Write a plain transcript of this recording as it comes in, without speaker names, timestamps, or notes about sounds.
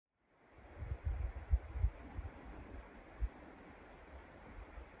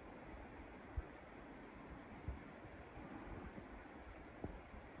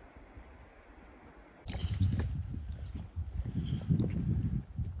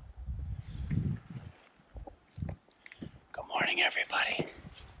morning, everybody.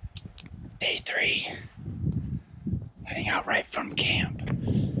 Day 3. Heading out right from camp.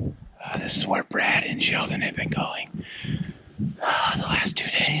 This is where Brad and Sheldon have been going the last 2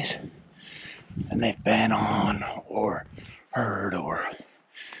 days. And they've been on or heard or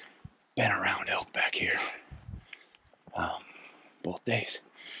been around elk back here. Both days.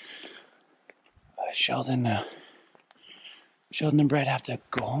 Sheldon and Brad have to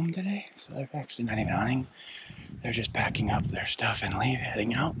go home today, so they're actually not even hunting. They're just packing up their stuff and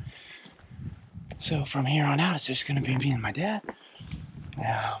heading out. So from here on out, it's just going to be me and my dad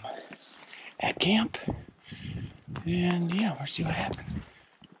at camp. And yeah, we'll see what happens.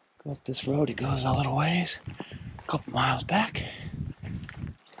 Go up this road. It goes a little ways, a couple miles back.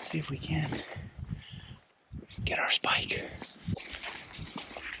 See if we can get our spike.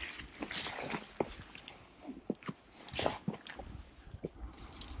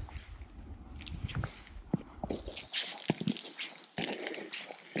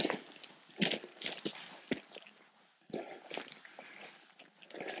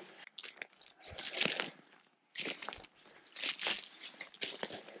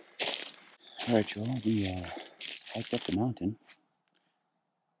 Alright, Joel, we hiked up the mountain.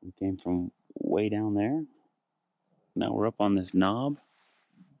 We came from way down there. Now we're up on this knob.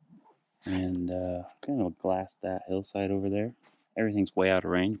 And kind of glassed that hillside over there. Everything's way out of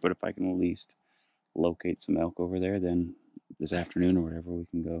range, but if I can at least locate some elk over there, then this afternoon or whatever, we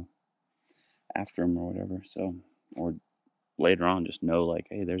can go after them or whatever. So, or later on, just know like,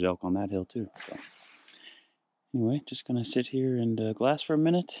 hey, there's elk on that hill too. So, anyway, just gonna sit here and glass for a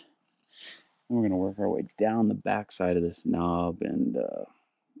minute. And we're gonna work our way down the backside of this knob and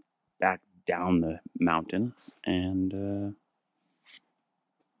back down the mountain and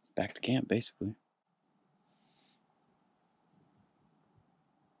back to camp, basically.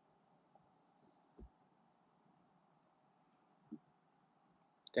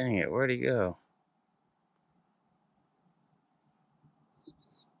 Dang it, where'd he go?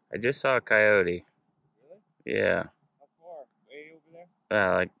 I just saw a coyote. Really? Yeah. How far? Way over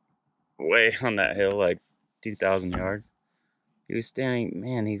there? Like way on that hill, like 2,000 yards. He was standing,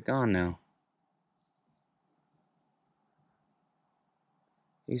 man, he's gone now.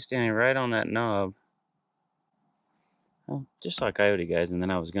 He was standing right on that knob. Well, just saw a coyote, guys, and then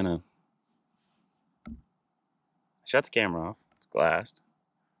I was gonna shut the camera off, glassed.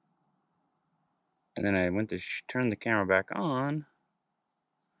 And then I went to turn the camera back on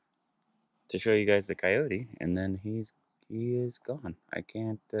to show you guys the coyote, and then he is gone. I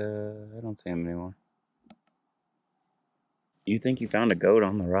don't see him anymore. You think you found a goat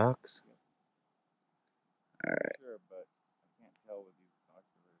on the rocks? Alright. Sure, but I can't tell with these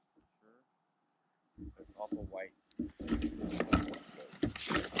binoculars for sure. It's awful white.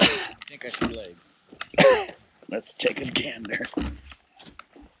 I think I see legs. Let's take a gander.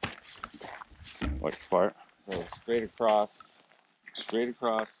 Which part? So straight across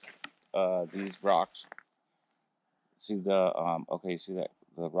these rocks. See the okay, see that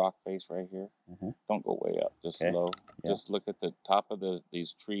the rock face right here? Don't go way up, just low. Yeah. Just look at the top of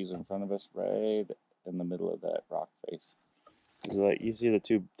these trees in front of us, right in the middle of that rock face. Is it like, you see the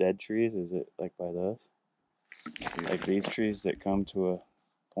two dead trees? Is it like by those? Like these trees that come to a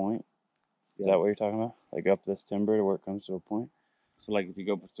point? Is that what you're talking about? Like up this timber to where it comes to a point? So like if you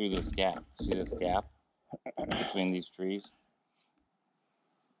go through this gap, see this gap between these trees?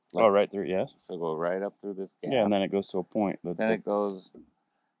 Like, oh, right through, yes. So go right up through this gap. Yeah, and then it goes to a point. Then it goes,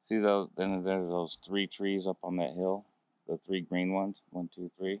 see those, then there's those 3 trees up on that hill. The 3 green ones, 1,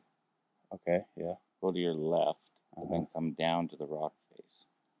 2, 3. Okay, yeah. Go to your left, and then come down to the rock face.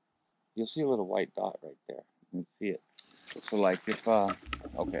 You'll see a little white dot right there. You can see it. So like if,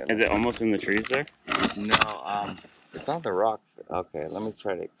 okay. Is it almost in the trees there? No, it's on the rock. Okay, let me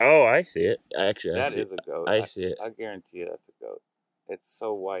try to explain. Oh, I see it. Actually, that is a goat. I see it. I guarantee you that's a goat. It's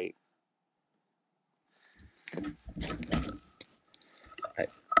so white.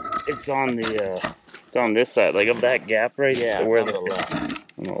 It's on it's on this side, like of that gap right. Yeah, where the left.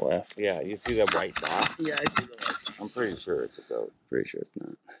 On the left. Yeah, you see that white dot? Yeah, I see the white. I'm pretty sure it's a goat. Pretty sure it's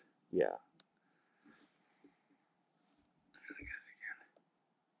not. Yeah.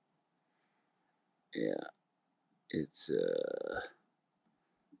 Yeah, it's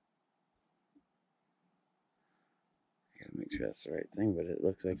I gotta make sure that's the right thing, but it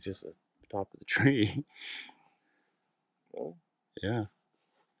looks like just the top of the tree. Oh. Yeah.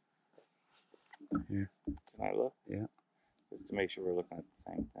 Here. Can I look? Yeah. Just to make sure we're looking at the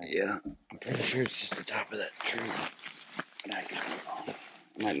same thing. Yeah. I'm pretty sure it's just the top of that tree. And I can move on.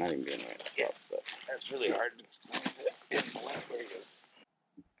 I might not even be in the right spot, but that's really hard to explain.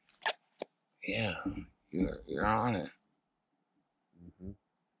 Yeah, you're on it.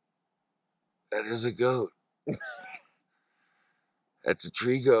 That is a goat. That's a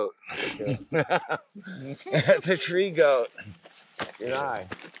tree goat. That's a tree goat. Good eye.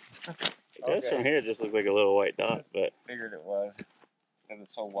 It does from here just look like a little white dot, but Figured it was. Because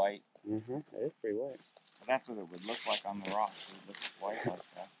it's so white. it is pretty white. That's what it would look like on the rocks. It would look white like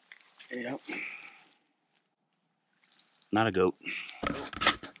that. Yep. Not a goat.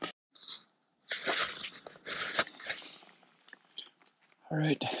 All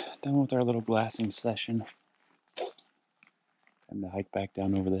right, done with our little glassing session. Time to hike back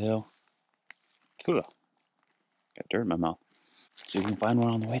down over the hill. Ugh. Got dirt in my mouth. See if we can find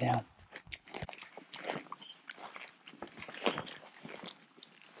one on the way down.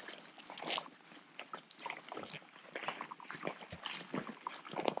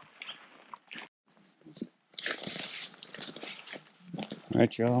 All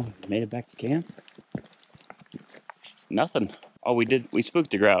right, y'all, made it back to camp. Nothing. Oh, we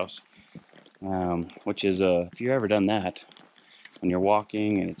spooked a grouse, which is, if you've ever done that, when you're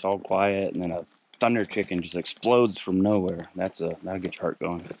walking and it's all quiet and then a thunder chicken just explodes from nowhere, that'll get your heart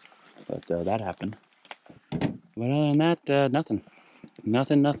going. But that happened. But other than that, nothing.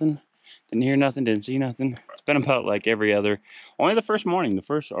 Nothing. Didn't hear nothing, didn't see nothing. It's been about like every other, only the first morning,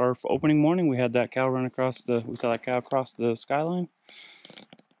 our opening morning, we had that cow run we saw that cow across the skyline.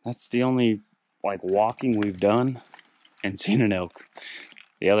 That's the only, like, walking we've done and seen an elk.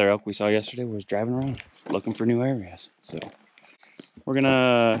 The other elk we saw yesterday was driving around, looking for new areas. So, we're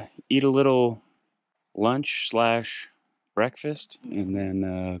gonna eat a little lunch / breakfast, and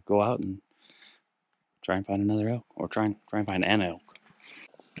then go out and try and find another elk, or try and find an elk.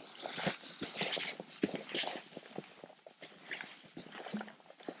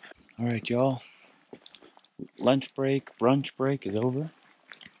 All right, y'all. Brunch break is over.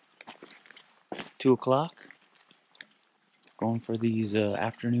 2 o'clock. Going for these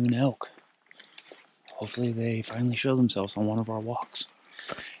afternoon elk. Hopefully they finally show themselves on one of our walks.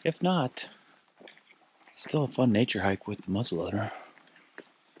 If not, still a fun nature hike with the muzzleloader.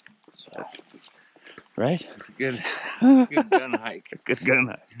 So, right? It's a good gun hike. Good gun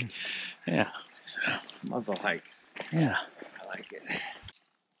hike. Yeah. Muzzle hike. Yeah. I like it.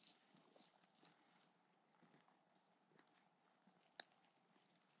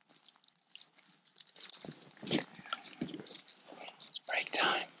 It's break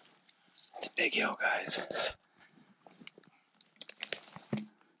time. It's a big hill, guys.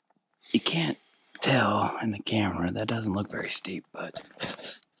 You can't tell in the camera. That doesn't look very steep, but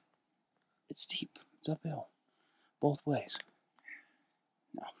it's steep. It's uphill. Both ways.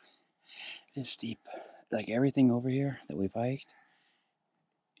 No. It is steep. Like everything over here that we've hiked,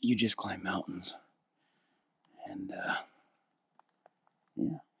 you just climb mountains. And,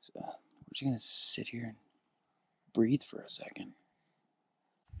 yeah. So, we're just going to sit here and breathe for a second.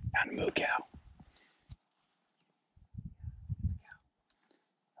 Found a moo cow.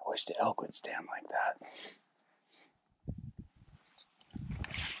 I wish the elk would stand like that.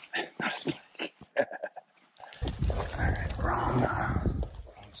 Not a spike. Alright, wrong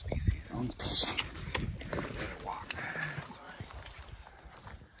species. Wrong species. Better walk.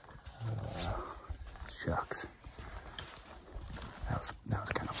 Shucks. That was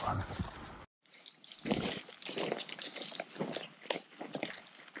kind of fun.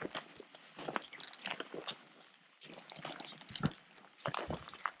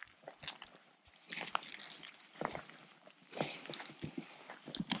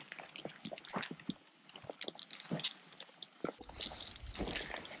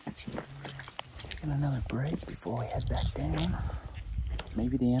 Taking another break before we head back down.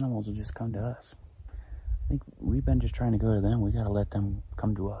 Maybe the animals will just come to us. I think we've been just trying to go to them. We gotta let them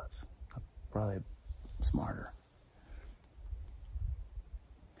come to us. That's probably smarter.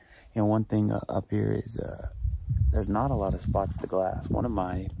 You know, one thing up here is there's not a lot of spots to glass. One of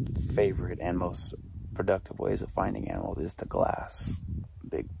my favorite and most productive ways of finding animals is to glass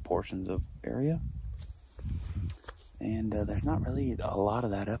big portions of area. And there's not really a lot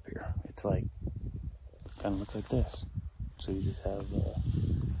of that up here. It's like, kind of looks like this. So you just have,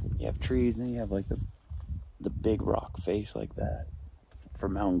 you have trees, and then you have like the big rock face like that for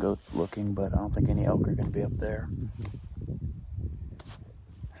mountain goats looking, but I don't think any elk are going to be up there.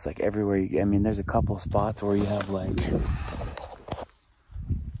 It's like everywhere I mean, there's a couple spots where you have like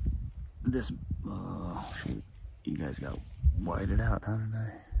this, shoot, you guys got whited out, how did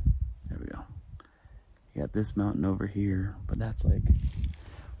I? There we go. You got this mountain over here, but that's like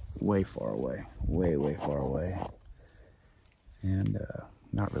way far away, way far away. And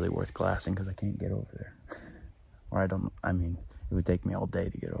not really worth glassing because I can't get over there. Or it would take me all day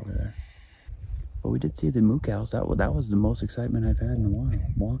to get over there. But we did see the moo cows. That was the most excitement I've had in a while.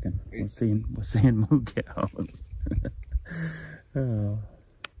 Walking, was seeing moo cows. Oh.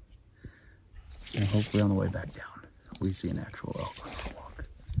 And hopefully on the way back down, we see an actual elk on our walk.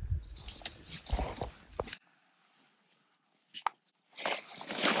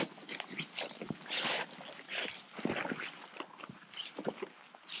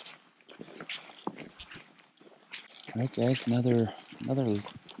 All right, guys, another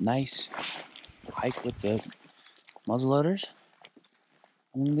nice hike with the muzzleloaders.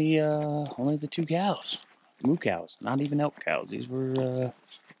 Only the 2 cows, moo cows, not even elk cows. These were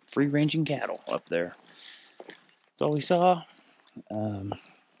free-ranging cattle up there. That's all we saw.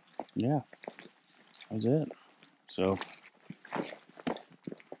 Yeah, that was it. So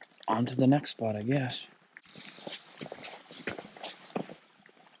on to the next spot, I guess.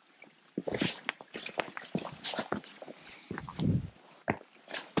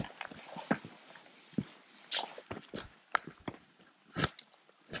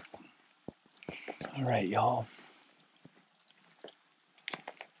 All right, y'all.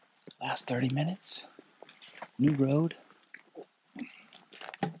 Last 30 minutes. New road.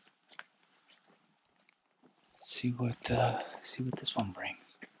 See what this one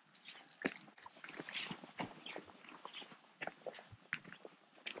brings.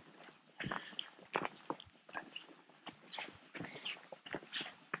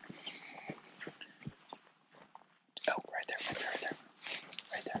 Oh, right there.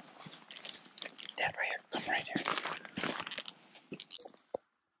 Dad, right here. Come right here.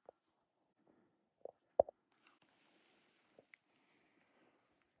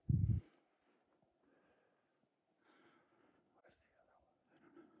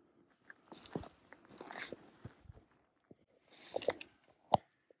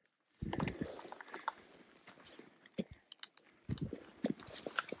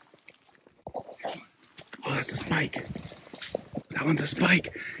 Oh, that's a spike. That one's a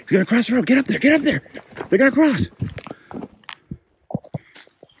spike. He's gonna cross the road. Get up there. They're gonna cross.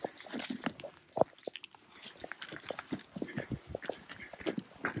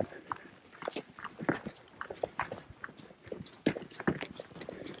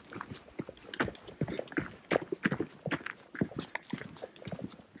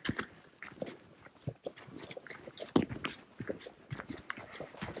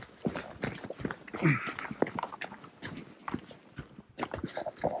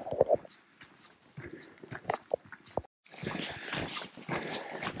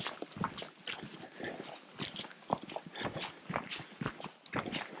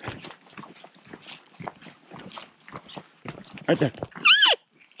 Right there.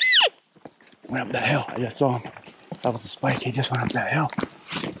 Went up that hill. I just saw him. That was a spike. He just went up that hill.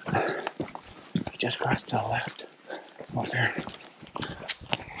 He just crossed to the left. Up there.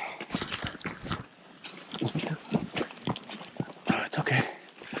 Oh, it's okay.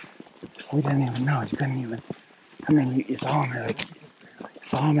 We didn't even know. You couldn't even. I mean, you saw him. Like,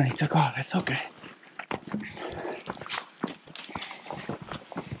 saw him and he took off. It's okay.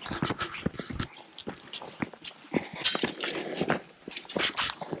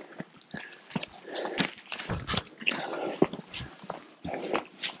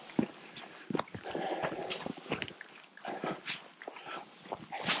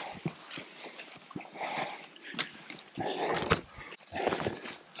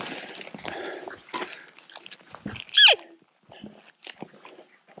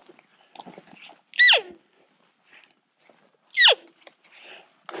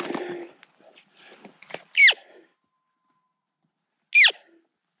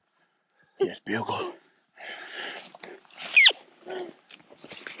 Just bugle.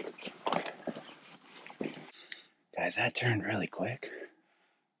 Guys, that turned really quick.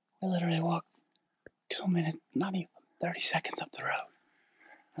 I literally walked 2 minutes, not even 30 seconds up the road.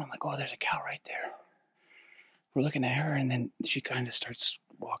 And I'm like, oh, there's a cow right there. We're looking at her, and then she kind of starts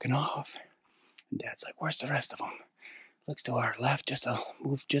walking off. And Dad's like, where's the rest of them? Looks to our left,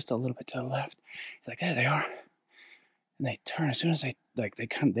 move just a little bit to the left. He's like, there they are. And they turn as soon as they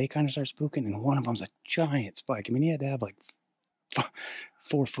kind of start spooking, and one of them's a giant spike. I mean, he had to have like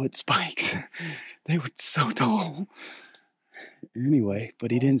 4-foot spikes. They were so tall. Anyway,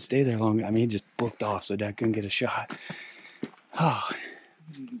 but he didn't stay there long. I mean, he just booked off, so Dad couldn't get a shot. Oh,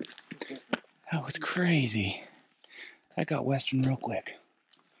 that was crazy. That got western real quick.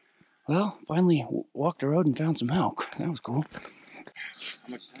 Well, finally walked the road and found some elk. That was cool. How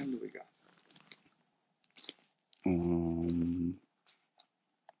much time do we got?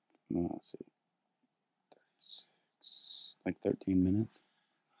 Let's see. 36, like 13 minutes.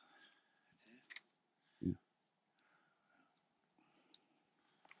 That's it? Yeah.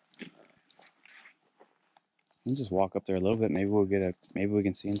 We'll just walk up there a little bit. Maybe we'll get a. Maybe we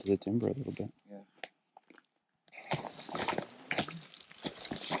can see into the timber a little bit. Yeah.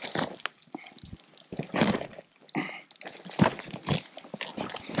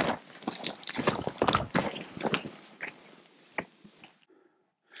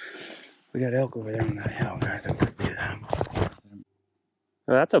 We got elk over there on that hill, guys. Oh,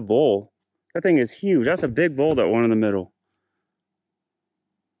 that's a bull. That thing is huge. That's a big bull, that one in the middle.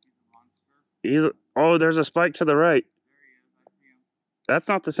 He's oh, there's a spike to the right. That's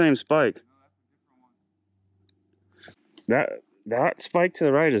not the same spike. That spike to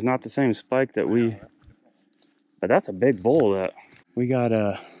the right is not the same spike that we. But that's a big bull. That we got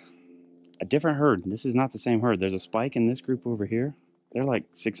a different herd. This is not the same herd. There's a spike in this group over here. They're like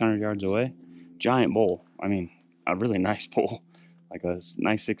 600 yards away. Giant bull. I mean, a really nice bull, like a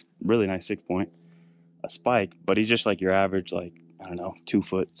nice really nice 6-point. A spike, but he's just like your average, like, I don't know,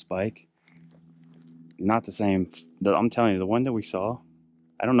 2-foot spike. Not the same. I'm telling you, the one that we saw,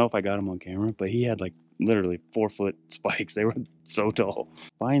 I don't know if I got him on camera, but he had like literally 4-foot spikes. They were so tall.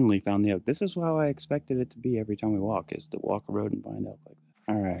 Finally found the elk. This is how I expected it to be every time we walk, is to walk a road and find elk like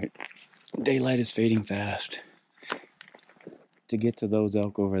that. All right. Daylight is fading fast. To get to those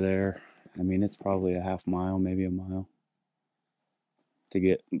elk over there, I mean, it's probably a half mile, maybe a mile,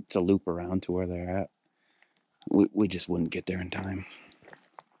 to loop around to where they're at. We just wouldn't get there in time.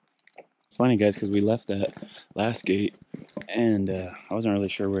 It's funny, guys, because we left that last gate, and I wasn't really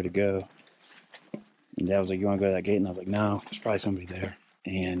sure where to go. And Dad was like, "You want to go to that gate?" And I was like, "No, there's probably somebody there."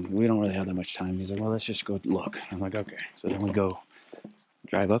 And we don't really have that much time. He's like, "Well, let's just go look." I'm like, "Okay." So then we go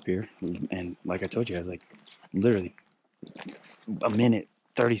drive up here, and like I told you, I was like, literally a minute,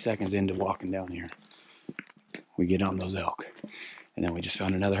 30 seconds into walking down here, we get on those elk. And then we just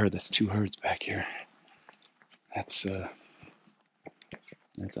found another herd. That's 2 herds back here. That's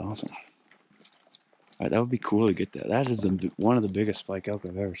awesome. All right, that would be cool to get that. That is one of the biggest spike elk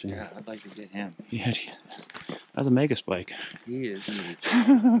I've ever seen. Yeah, I'd like to get him. Yeah, that's a mega spike. He is huge.